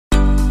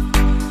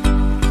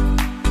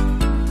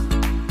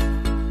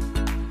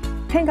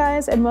Hey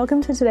guys, and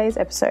welcome to today's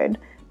episode.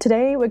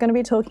 Today we're going to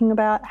be talking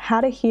about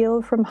how to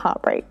heal from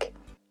heartbreak.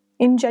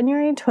 In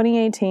January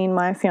 2018,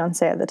 my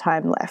fiance at the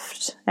time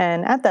left,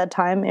 and at that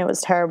time it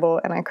was terrible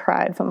and I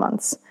cried for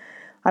months.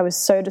 I was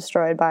so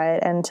destroyed by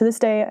it, and to this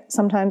day,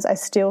 sometimes I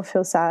still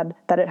feel sad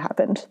that it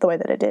happened the way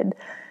that it did.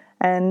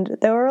 And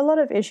there were a lot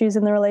of issues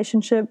in the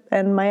relationship,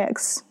 and my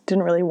ex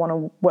didn't really want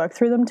to work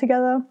through them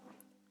together.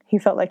 He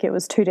felt like it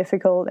was too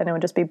difficult and it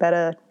would just be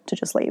better to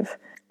just leave.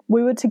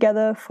 We were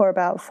together for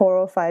about 4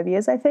 or 5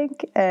 years, I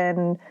think,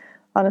 and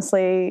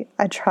honestly,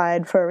 I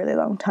tried for a really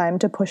long time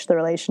to push the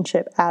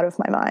relationship out of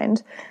my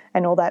mind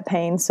and all that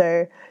pain.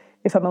 So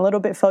if I'm a little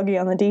bit foggy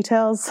on the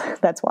details,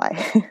 that's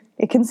why.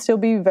 It can still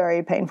be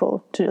very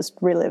painful to just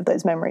relive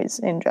those memories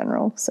in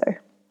general, so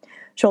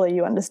surely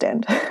you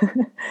understand.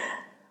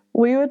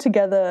 We were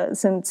together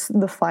since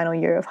the final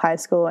year of high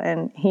school,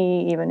 and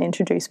he even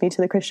introduced me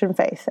to the Christian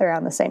faith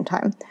around the same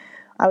time.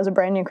 I was a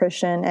brand new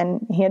Christian,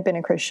 and he had been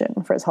a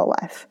Christian for his whole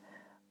life.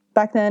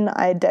 Back then,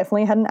 I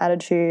definitely had an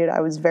attitude. I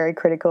was very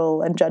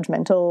critical and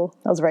judgmental.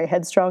 I was very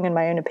headstrong in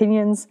my own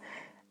opinions,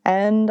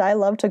 and I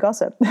loved to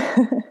gossip.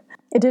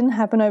 It didn't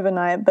happen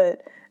overnight,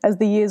 but as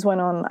the years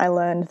went on, I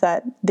learned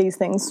that these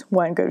things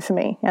weren't good for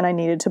me, and I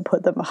needed to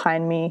put them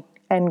behind me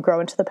and grow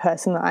into the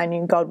person that I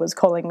knew God was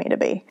calling me to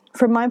be.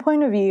 From my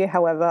point of view,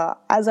 however,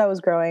 as I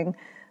was growing,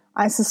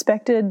 I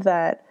suspected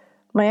that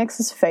my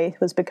ex's faith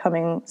was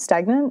becoming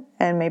stagnant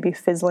and maybe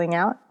fizzling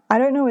out. I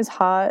don't know his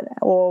heart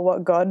or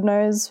what God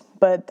knows,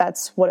 but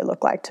that's what it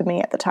looked like to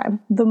me at the time.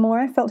 The more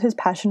I felt his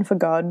passion for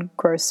God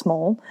grow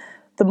small,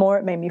 the more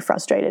it made me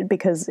frustrated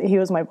because he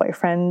was my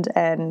boyfriend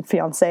and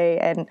fiance,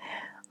 and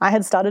I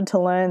had started to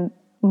learn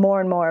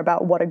more and more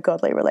about what a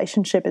godly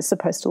relationship is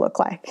supposed to look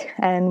like.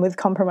 And with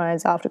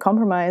compromise after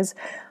compromise,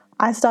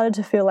 I started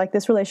to feel like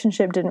this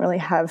relationship didn't really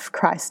have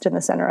Christ in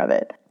the center of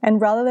it. And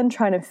rather than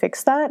trying to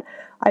fix that,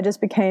 I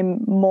just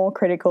became more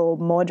critical,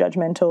 more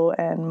judgmental,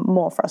 and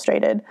more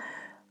frustrated.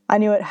 I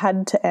knew it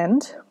had to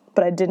end,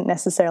 but I didn't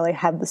necessarily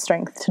have the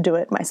strength to do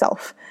it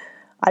myself.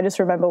 I just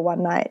remember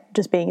one night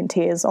just being in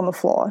tears on the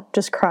floor,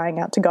 just crying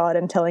out to God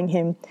and telling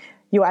him,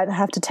 you either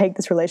have to take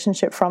this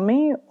relationship from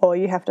me or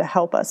you have to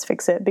help us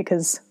fix it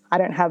because I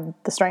don't have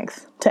the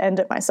strength to end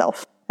it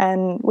myself.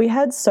 And we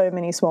had so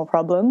many small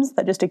problems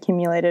that just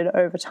accumulated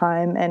over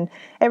time, and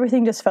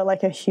everything just felt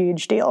like a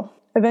huge deal.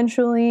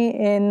 Eventually,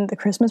 in the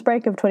Christmas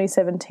break of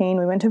 2017,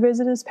 we went to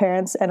visit his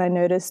parents, and I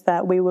noticed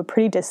that we were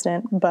pretty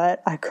distant,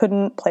 but I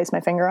couldn't place my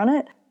finger on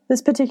it.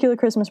 This particular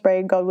Christmas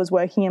break, God was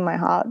working in my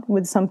heart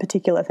with some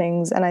particular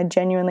things, and I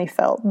genuinely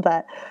felt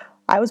that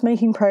I was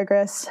making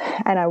progress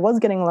and I was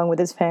getting along with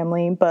his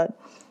family, but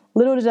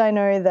little did I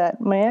know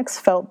that my ex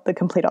felt the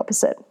complete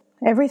opposite.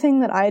 Everything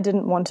that I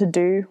didn't want to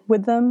do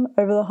with them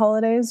over the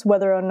holidays,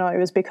 whether or not it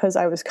was because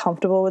I was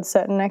comfortable with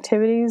certain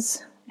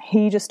activities,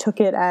 he just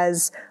took it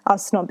as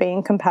us not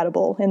being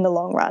compatible in the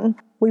long run.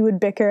 We would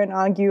bicker and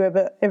argue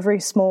over every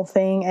small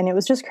thing, and it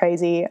was just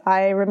crazy.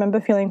 I remember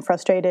feeling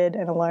frustrated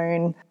and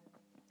alone.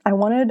 I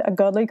wanted a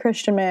godly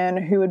Christian man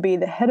who would be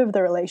the head of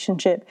the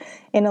relationship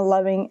in a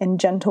loving and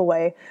gentle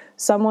way,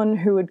 someone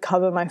who would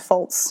cover my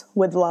faults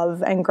with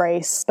love and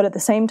grace, but at the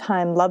same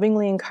time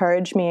lovingly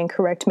encourage me and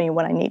correct me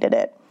when I needed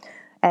it.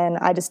 And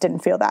I just didn't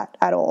feel that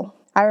at all.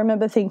 I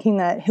remember thinking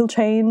that he'll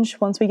change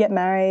once we get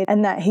married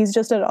and that he's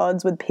just at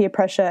odds with peer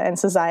pressure and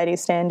society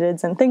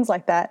standards and things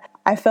like that.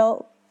 I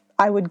felt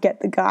I would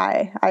get the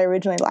guy I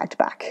originally liked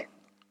back,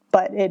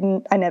 but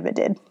I never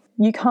did.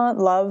 You can't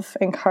love,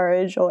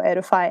 encourage, or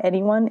edify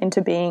anyone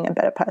into being a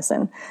better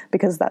person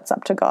because that's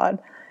up to God.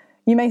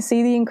 You may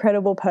see the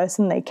incredible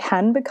person they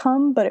can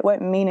become, but it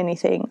won't mean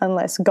anything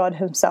unless God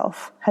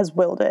himself has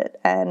willed it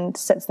and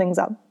sets things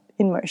up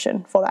in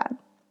motion for that.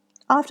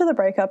 After the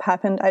breakup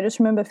happened, I just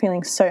remember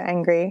feeling so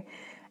angry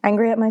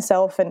at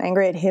myself and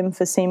angry at him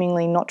for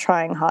seemingly not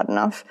trying hard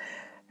enough.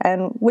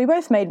 And we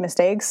both made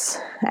mistakes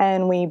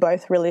and we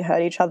both really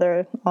hurt each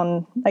other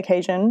on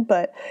occasion,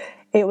 but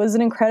it was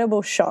an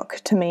incredible shock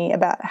to me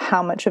about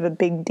how much of a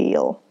big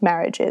deal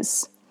marriage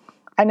is.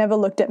 I never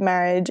looked at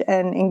marriage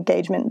and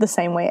engagement the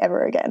same way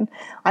ever again.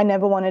 I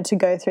never wanted to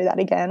go through that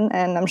again,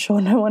 and I'm sure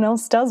no one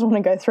else does want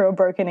to go through a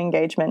broken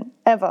engagement,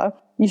 ever.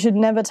 You should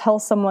never tell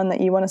someone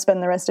that you want to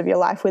spend the rest of your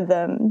life with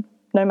them,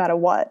 no matter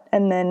what,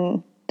 and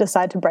then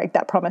decide to break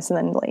that promise and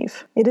then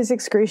leave. It is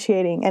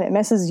excruciating, and it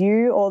messes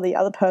you or the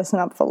other person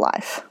up for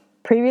life.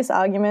 Previous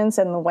arguments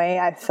and the way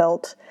I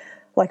felt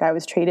like I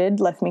was treated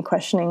left me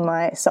questioning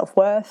my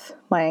self-worth,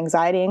 my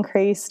anxiety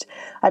increased,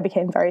 I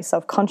became very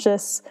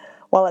self-conscious,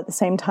 while at the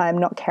same time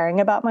not caring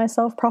about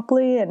myself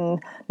properly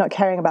and not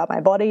caring about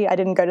my body. I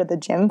didn't go to the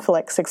gym for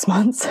like 6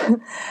 months.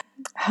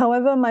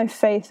 However, my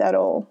faith at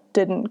all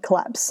didn't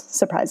collapse,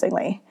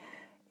 surprisingly.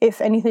 If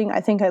anything,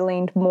 I think I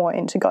leaned more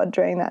into God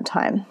during that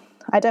time.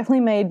 I definitely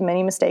made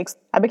many mistakes.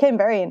 I became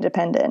very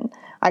independent.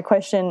 I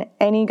questioned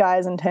any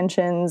guy's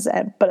intentions,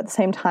 but at the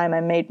same time, I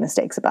made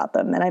mistakes about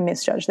them and I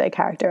misjudged their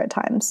character at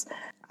times.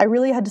 I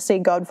really had to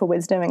seek God for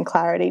wisdom and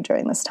clarity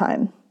during this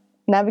time.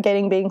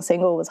 Navigating being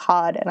single was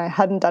hard and I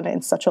hadn't done it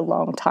in such a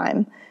long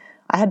time.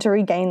 I had to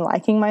regain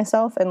liking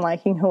myself and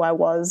liking who I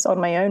was on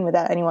my own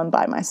without anyone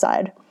by my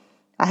side.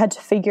 I had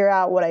to figure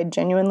out what I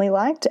genuinely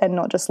liked and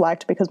not just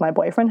liked because my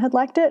boyfriend had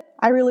liked it.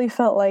 I really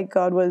felt like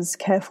God was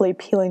carefully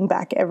peeling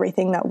back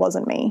everything that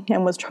wasn't me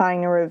and was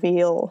trying to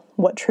reveal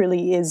what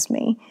truly is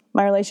me.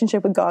 My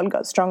relationship with God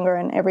got stronger,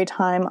 and every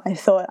time I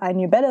thought I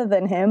knew better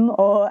than him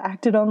or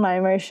acted on my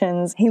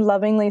emotions, he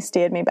lovingly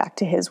steered me back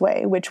to his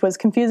way, which was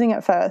confusing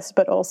at first,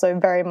 but also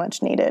very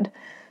much needed.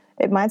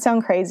 It might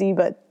sound crazy,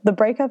 but the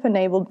breakup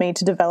enabled me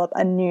to develop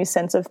a new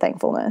sense of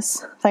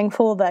thankfulness.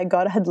 Thankful that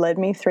God had led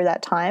me through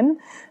that time,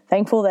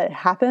 thankful that it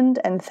happened,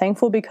 and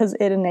thankful because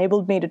it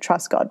enabled me to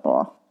trust God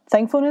more.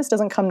 Thankfulness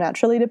doesn't come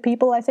naturally to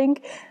people, I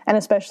think, and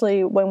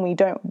especially when we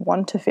don't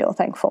want to feel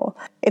thankful.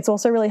 It's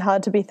also really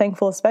hard to be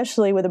thankful,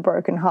 especially with a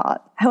broken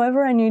heart.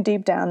 However, I knew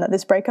deep down that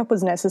this breakup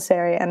was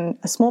necessary, and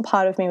a small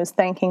part of me was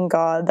thanking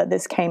God that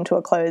this came to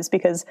a close,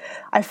 because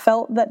I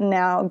felt that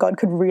now God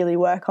could really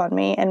work on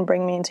me and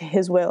bring me into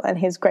his will and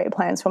his great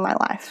plans for my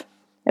life.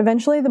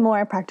 Eventually, the more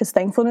I practiced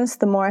thankfulness,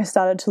 the more I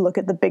started to look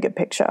at the bigger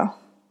picture,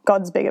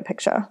 God's bigger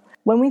picture.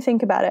 When we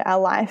think about it, our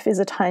life is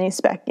a tiny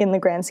speck in the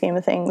grand scheme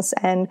of things,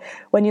 and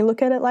when you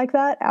look at it like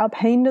that, our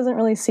pain doesn't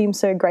really seem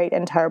so great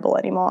and terrible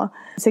anymore.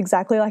 It's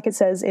exactly like it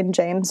says in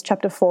James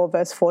chapter 4,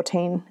 verse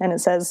 14, and it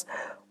says,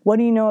 "What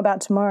do you know about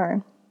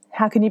tomorrow?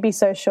 How can you be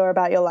so sure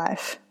about your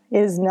life?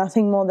 It is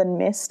nothing more than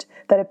mist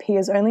that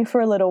appears only for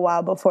a little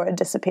while before it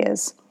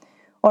disappears."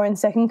 Or in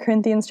 2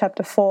 Corinthians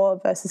chapter 4,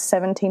 verses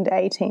 17 to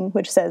 18,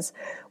 which says,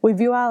 "We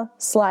view our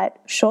slight,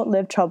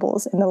 short-lived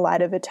troubles in the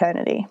light of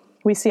eternity.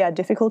 We see our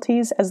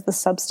difficulties as the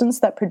substance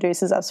that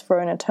produces us for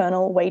an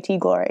eternal, weighty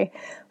glory,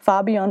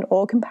 far beyond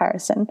all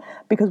comparison,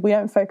 because we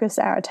don't focus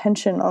our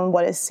attention on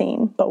what is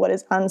seen, but what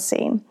is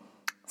unseen.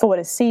 For what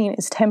is seen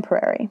is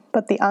temporary,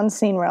 but the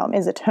unseen realm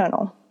is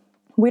eternal."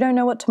 We don't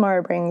know what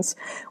tomorrow brings.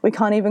 We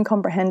can't even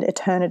comprehend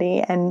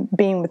eternity and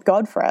being with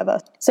God forever.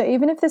 So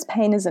even if this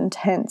pain is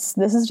intense,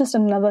 this is just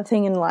another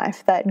thing in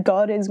life that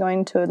God is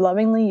going to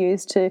lovingly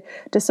use to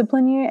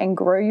discipline you and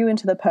grow you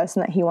into the person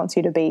that he wants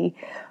you to be.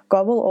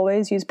 God will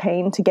always use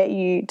pain to get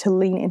you to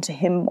lean into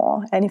him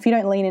more. And if you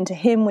don't lean into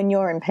him when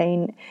you're in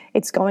pain,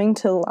 it's going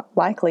to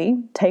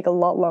likely take a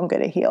lot longer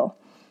to heal.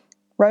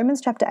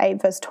 Romans chapter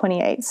 8, verse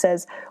 28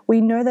 says,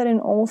 "We know that in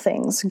all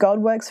things God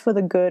works for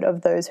the good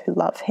of those who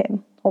love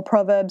him." Or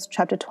Proverbs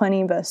chapter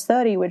 20, verse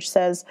 30, which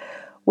says,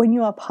 "When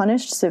you are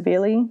punished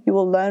severely, you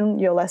will learn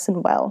your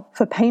lesson well,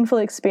 for painful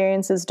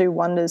experiences do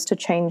wonders to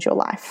change your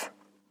life."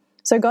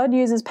 So God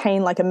uses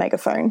pain like a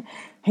megaphone.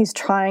 He's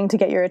trying to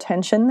get your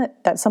attention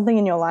that something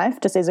in your life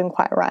just isn't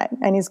quite right,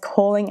 and he's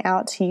calling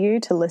out to you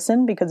to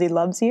listen because he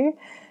loves you.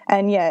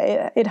 And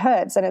yeah, it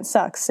hurts and it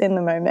sucks in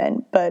the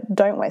moment, but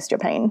don't waste your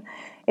pain.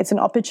 It's an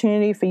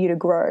opportunity for you to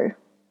grow.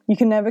 You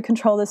can never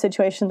control the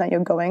situation that you're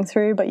going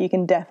through, but you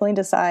can definitely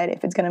decide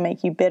if it's going to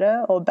make you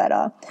bitter or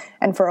better.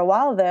 And for a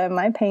while there,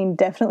 my pain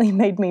definitely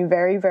made me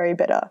very, very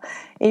bitter.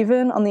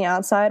 Even on the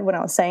outside, when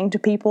I was saying to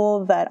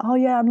people that, "Oh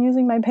yeah, I'm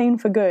using my pain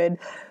for good,"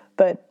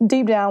 but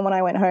deep down when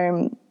I went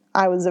home,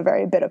 I was a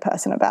very bitter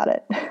person about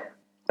it.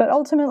 But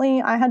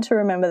ultimately, I had to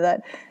remember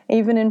that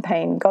even in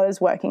pain, God is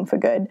working for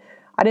good.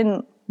 I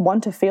didn't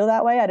want to feel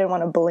that way. I didn't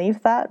want to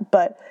believe that,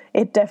 but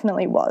it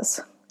definitely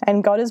was.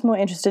 And God is more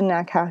interested in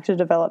our character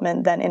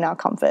development than in our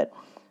comfort.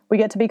 We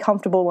get to be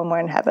comfortable when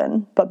we're in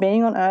heaven, but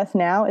being on earth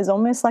now is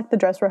almost like the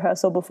dress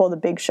rehearsal before the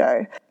big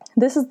show.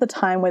 This is the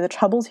time where the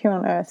troubles here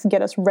on earth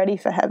get us ready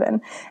for heaven.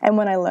 And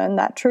when I learned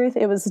that truth,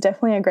 it was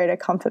definitely a greater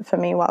comfort for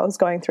me while I was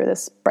going through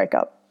this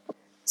breakup.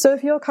 So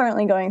if you're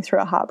currently going through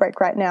a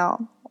heartbreak right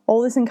now,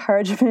 all this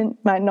encouragement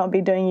might not be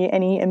doing you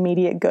any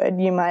immediate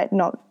good. You might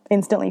not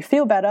instantly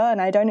feel better,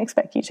 and I don't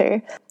expect you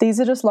to.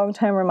 These are just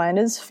long-term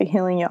reminders for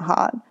healing your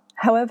heart.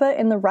 However,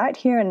 in the right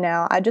here and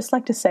now, I'd just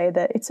like to say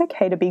that it's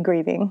okay to be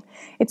grieving.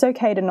 It's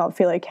okay to not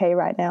feel okay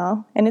right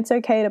now, and it's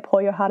okay to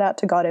pour your heart out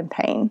to God in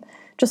pain.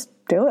 Just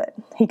do it.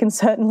 He can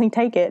certainly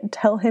take it.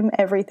 Tell him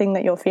everything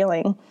that you're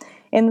feeling.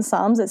 In the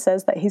Psalms, it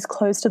says that he's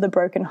close to the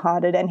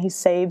brokenhearted and he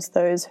saves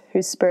those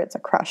whose spirits are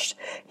crushed.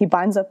 He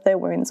binds up their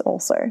wounds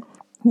also.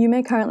 You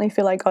may currently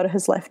feel like God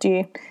has left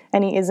you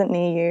and he isn't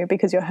near you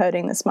because you're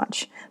hurting this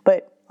much,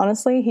 but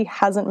honestly, he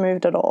hasn't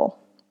moved at all.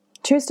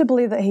 Choose to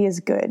believe that he is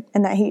good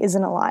and that he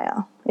isn't a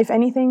liar. If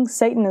anything,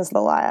 Satan is the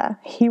liar.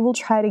 He will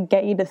try to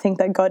get you to think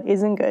that God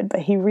isn't good,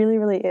 but he really,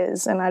 really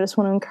is. And I just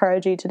want to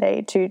encourage you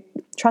today to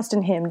trust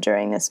in him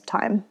during this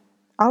time.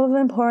 Other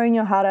than pouring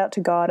your heart out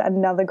to God,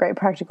 another great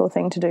practical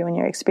thing to do when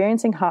you're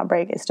experiencing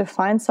heartbreak is to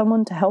find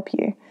someone to help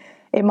you.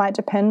 It might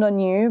depend on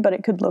you, but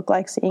it could look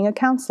like seeing a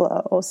counselor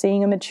or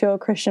seeing a mature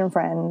Christian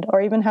friend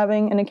or even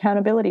having an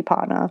accountability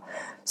partner.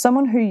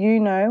 Someone who you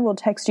know will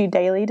text you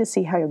daily to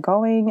see how you're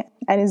going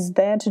and is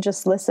there to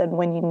just listen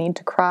when you need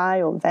to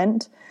cry or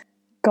vent.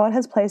 God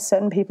has placed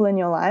certain people in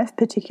your life,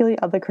 particularly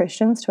other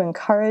Christians, to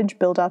encourage,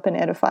 build up, and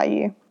edify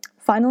you.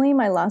 Finally,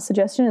 my last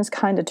suggestion is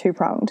kind of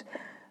two-pronged.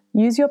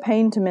 Use your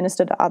pain to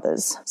minister to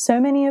others. So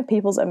many of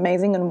people's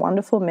amazing and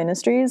wonderful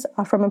ministries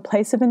are from a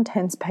place of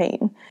intense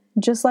pain,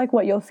 just like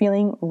what you're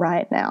feeling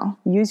right now.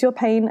 Use your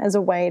pain as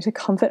a way to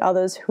comfort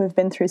others who have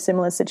been through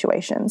similar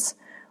situations.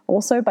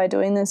 Also, by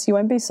doing this, you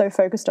won't be so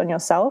focused on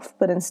yourself,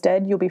 but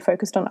instead you'll be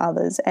focused on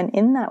others, and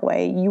in that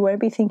way, you won't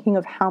be thinking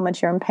of how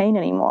much you're in pain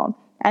anymore,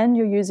 and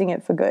you're using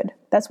it for good.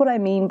 That's what I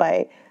mean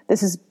by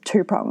this is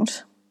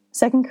two-pronged.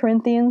 2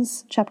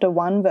 Corinthians chapter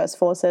 1, verse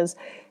 4 says,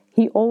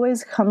 He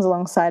always comes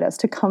alongside us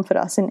to comfort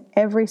us in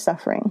every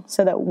suffering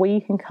so that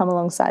we can come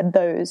alongside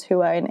those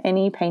who are in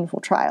any painful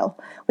trial.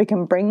 We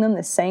can bring them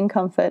the same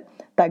comfort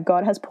that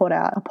God has poured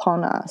out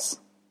upon us.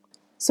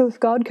 So if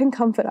God can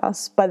comfort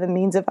us by the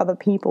means of other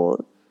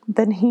people,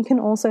 then He can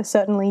also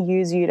certainly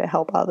use you to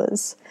help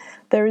others.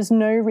 There is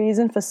no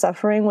reason for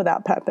suffering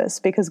without purpose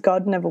because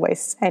God never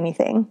wastes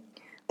anything.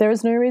 There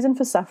is no reason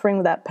for suffering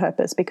without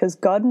purpose because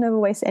God never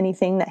wastes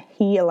anything that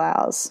He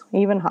allows,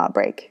 even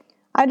heartbreak.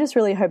 I just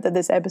really hope that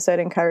this episode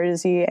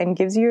encourages you and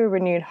gives you a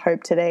renewed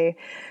hope today.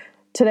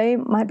 Today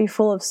might be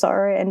full of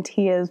sorrow and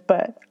tears,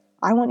 but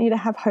I want you to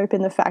have hope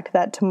in the fact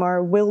that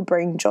tomorrow will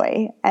bring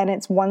joy, and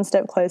it's one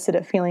step closer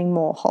to feeling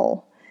more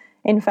whole.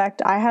 In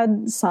fact, I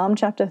had Psalm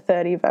chapter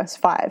 30, verse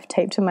 5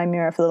 taped to my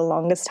mirror for the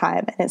longest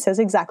time, and it says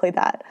exactly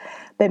that.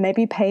 There may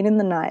be pain in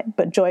the night,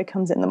 but joy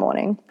comes in the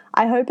morning.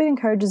 I hope it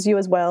encourages you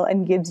as well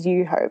and gives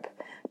you hope.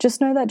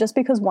 Just know that just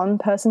because one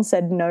person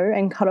said no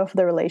and cut off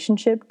the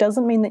relationship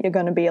doesn't mean that you're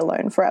going to be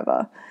alone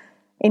forever.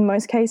 In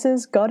most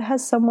cases, God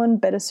has someone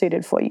better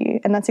suited for you,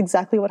 and that's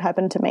exactly what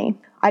happened to me.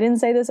 I didn't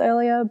say this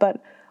earlier,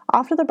 but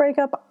after the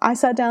breakup, I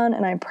sat down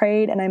and I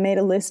prayed and I made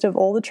a list of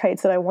all the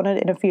traits that I wanted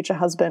in a future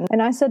husband.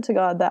 And I said to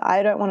God that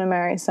I don't want to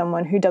marry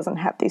someone who doesn't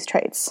have these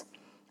traits.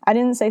 I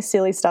didn't say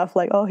silly stuff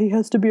like, oh, he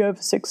has to be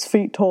over 6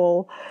 feet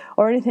tall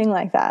or anything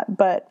like that.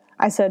 But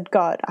I said,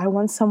 God, I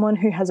want someone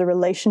who has a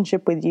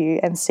relationship with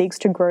you and seeks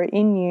to grow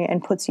in you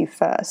and puts you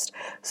first.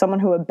 Someone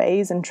who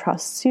obeys and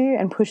trusts you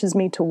and pushes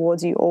me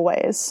towards you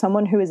always.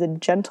 Someone who is a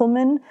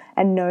gentleman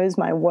and knows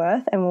my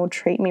worth and will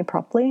treat me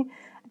properly.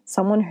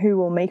 Someone who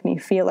will make me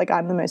feel like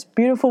I'm the most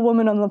beautiful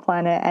woman on the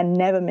planet and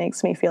never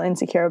makes me feel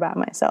insecure about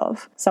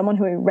myself. Someone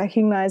who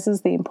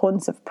recognizes the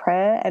importance of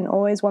prayer and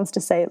always wants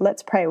to say,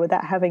 let's pray,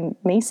 without having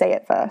me say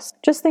it first.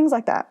 Just things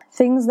like that.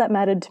 Things that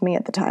mattered to me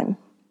at the time.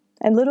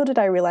 And little did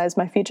I realize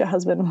my future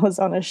husband was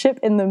on a ship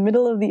in the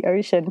middle of the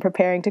ocean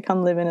preparing to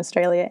come live in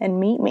Australia and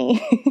meet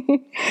me.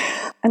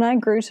 And I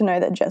grew to know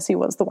that Jesse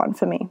was the one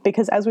for me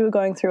because as we were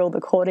going through all the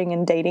courting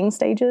and dating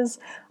stages,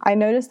 I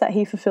noticed that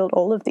he fulfilled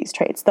all of these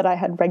traits that I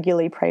had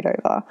regularly prayed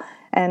over.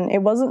 And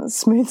it wasn't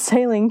smooth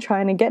sailing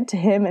trying to get to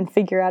him and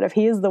figure out if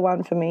he is the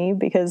one for me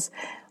because,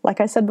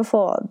 like I said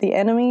before, the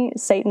enemy,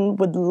 Satan,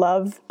 would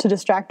love to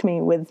distract me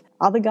with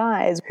other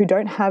guys who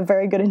don't have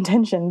very good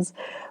intentions.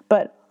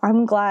 But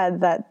I'm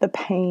glad that the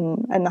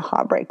pain and the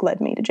heartbreak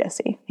led me to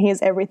Jesse. He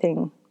is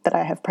everything that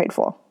I have prayed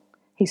for.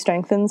 He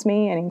strengthens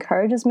me and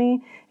encourages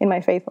me in my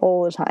faith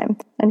all the time,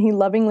 and he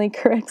lovingly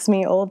corrects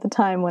me all the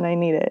time when I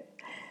need it.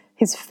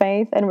 His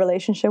faith and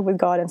relationship with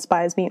God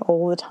inspires me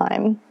all the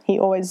time. He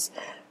always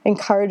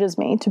encourages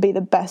me to be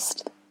the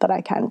best that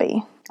I can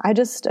be. I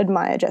just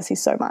admire Jesse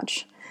so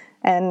much.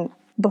 And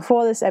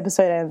before this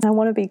episode ends, I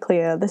want to be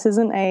clear, this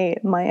isn't a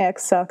my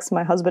ex sucks,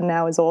 my husband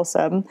now is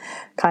awesome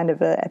kind of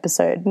an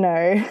episode.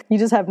 No, you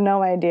just have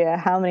no idea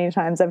how many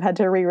times I've had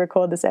to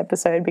re-record this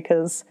episode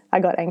because I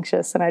got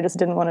anxious and I just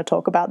didn't want to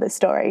talk about this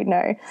story.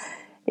 No,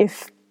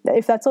 if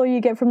that's all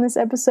you get from this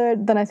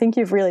episode, then I think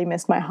you've really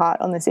missed my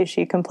heart on this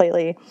issue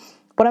completely.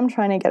 What I'm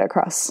trying to get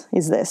across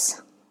is this.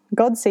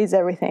 God sees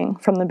everything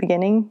from the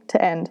beginning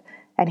to end,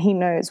 and he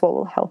knows what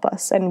will help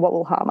us and what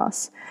will harm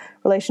us.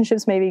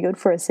 Relationships may be good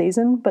for a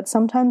season, but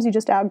sometimes you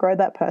just outgrow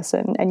that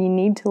person and you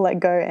need to let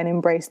go and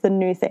embrace the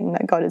new thing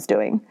that God is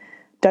doing.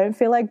 Don't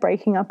feel like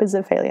breaking up is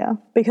a failure,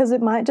 because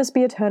it might just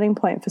be a turning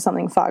point for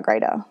something far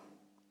greater.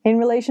 In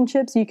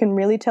relationships, you can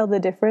really tell the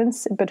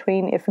difference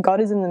between if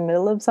God is in the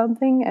middle of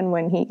something and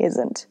when he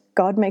isn't.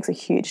 God makes a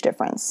huge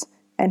difference,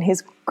 and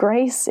his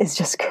grace is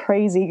just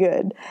crazy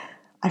good.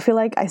 I feel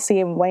like I see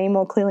him way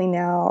more clearly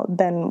now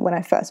than when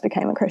I first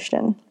became a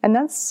Christian. And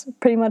that's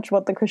pretty much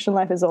what the Christian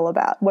life is all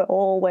about. We're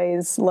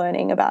always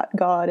learning about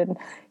God, and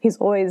he's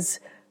always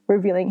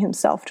revealing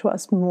himself to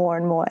us more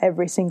and more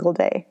every single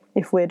day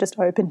if we're just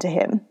open to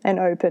him and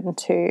open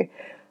to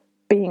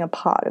being a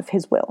part of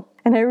his will.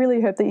 And I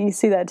really hope that you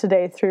see that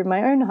today through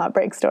my own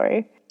heartbreak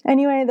story.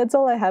 Anyway, that's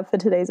all I have for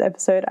today's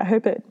episode. I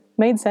hope it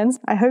made sense.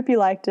 I hope you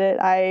liked it.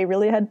 I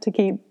really had to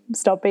keep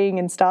stopping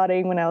and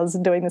starting when I was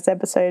doing this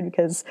episode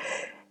because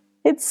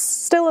it's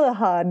still a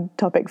hard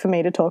topic for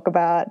me to talk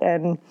about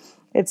and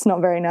it's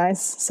not very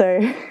nice.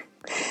 So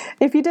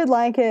if you did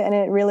like it and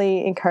it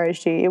really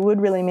encouraged you, it would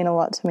really mean a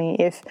lot to me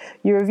if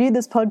you reviewed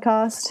this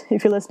podcast,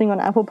 if you're listening on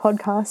Apple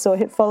Podcasts, or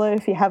hit follow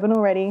if you haven't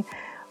already.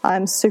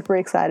 I'm super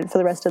excited for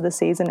the rest of the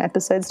season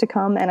episodes to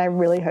come, and I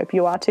really hope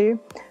you are too.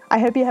 I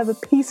hope you have a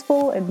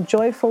peaceful and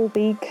joyful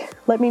week.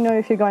 Let me know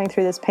if you're going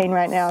through this pain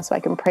right now so I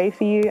can pray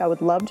for you. I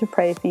would love to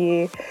pray for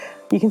you.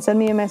 You can send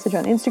me a message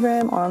on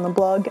Instagram or on the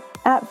blog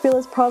at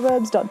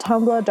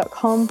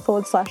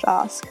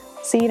fearlessproverbs.tumblr.com/ask.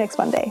 See you next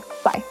Monday.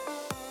 Bye.